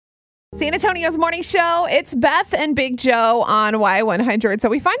San Antonio's morning show. It's Beth and Big Joe on Y100. So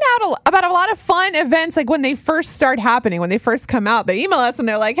we find out about a lot of fun events, like when they first start happening, when they first come out. They email us and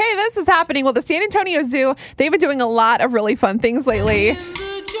they're like, hey, this is happening. Well, the San Antonio Zoo, they've been doing a lot of really fun things lately. And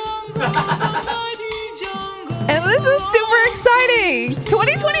this is super exciting.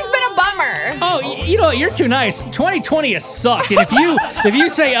 2020's been a bummer. Oh, you know, you're too nice. 2020 has sucked. And if you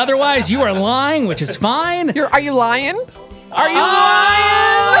say otherwise, you are lying, which is fine. Are you lying? Are you lying?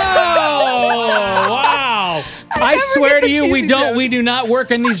 Oh, wow. I swear to you, we do not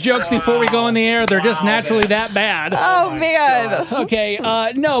work on these jokes before we go on the air. They're just naturally that bad. Oh, man. Okay,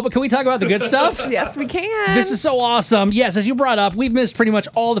 no, but can we talk about the good stuff? Yes, we can. This is so awesome. Yes, as you brought up, we've missed pretty much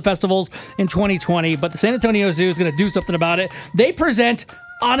all the festivals in 2020, but the San Antonio Zoo is going to do something about it. They present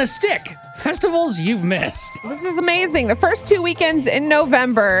On a Stick. Festivals you've missed. This is amazing. The first 2 weekends in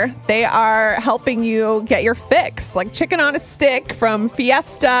November, they are helping you get your fix, like Chicken on a Stick from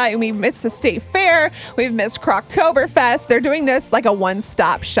Fiesta, and we've missed the State Fair. We've missed Croctoberfest. They're doing this like a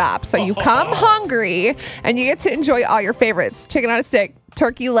one-stop shop. So you come hungry, and you get to enjoy all your favorites. Chicken on a Stick,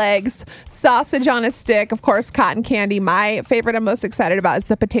 turkey legs, sausage on a stick, of course, cotton candy. My favorite I'm most excited about is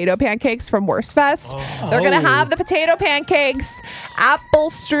the potato pancakes from Wurstfest. They're going to have the potato pancakes, apple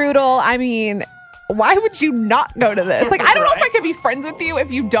strudel. I mean, why would you not go to this? Like, I don't know if I could be friends with you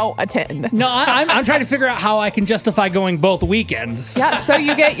if you don't attend. No, I'm trying to figure out how I can justify going both weekends. Yeah, so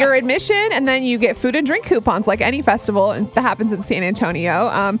you get your admission, and then you get food and drink coupons like any festival that happens in San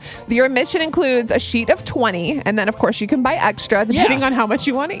Antonio. Your admission includes a sheet of 20, and then, of course, you can buy extra depending on how much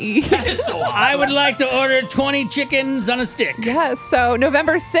you want to eat. That is so awesome. I would like to order 20 chickens on a stick. Yes, so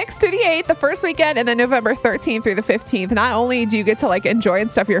November 6th through the 8th, the first weekend, and then November 13th through the 15th. Not only do you get to, like, enjoy and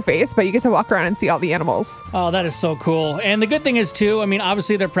stuff your face, but you get to walk around and see all the animals. Oh, that is so cool. And the good thing is, too, I mean,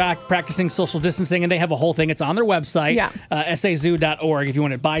 obviously they're practicing social distancing, and they have a whole thing. It's on their website, sazoo.org, if you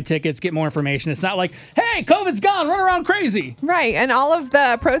want to buy tickets, get more information. It's not like, hey, COVID's gone, run around crazy. Right, and all of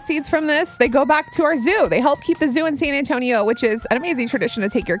the proceeds from this, they go back to our zoo. They help keep the zoo in San Antonio, which is an amazing tradition to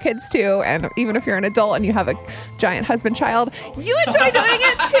take your kids to. And even if you're an adult and you have a giant husband-child, you enjoy doing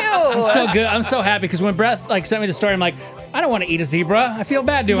it, too. I'm so good. I'm so happy, because when Brett sent me the story, I'm like, I don't want to eat a zebra. I feel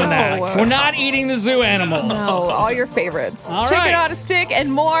bad doing that. We're not eating the zoo animals. No, all your favorites. All Chicken right. on a Stick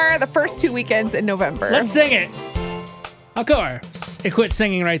and more the first 2 weekends in November. Let's sing it. Of course. It quit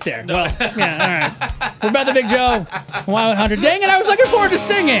singing right there. Well, yeah, all right. We're about the Big Joe, Y100. Dang it, I was looking forward to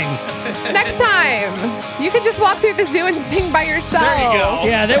singing. Next time, you can just walk through the zoo and sing by yourself. There you go.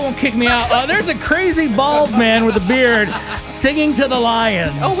 Yeah, they won't kick me out. There's a crazy bald man with a beard singing to the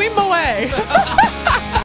lions. Oh, we away.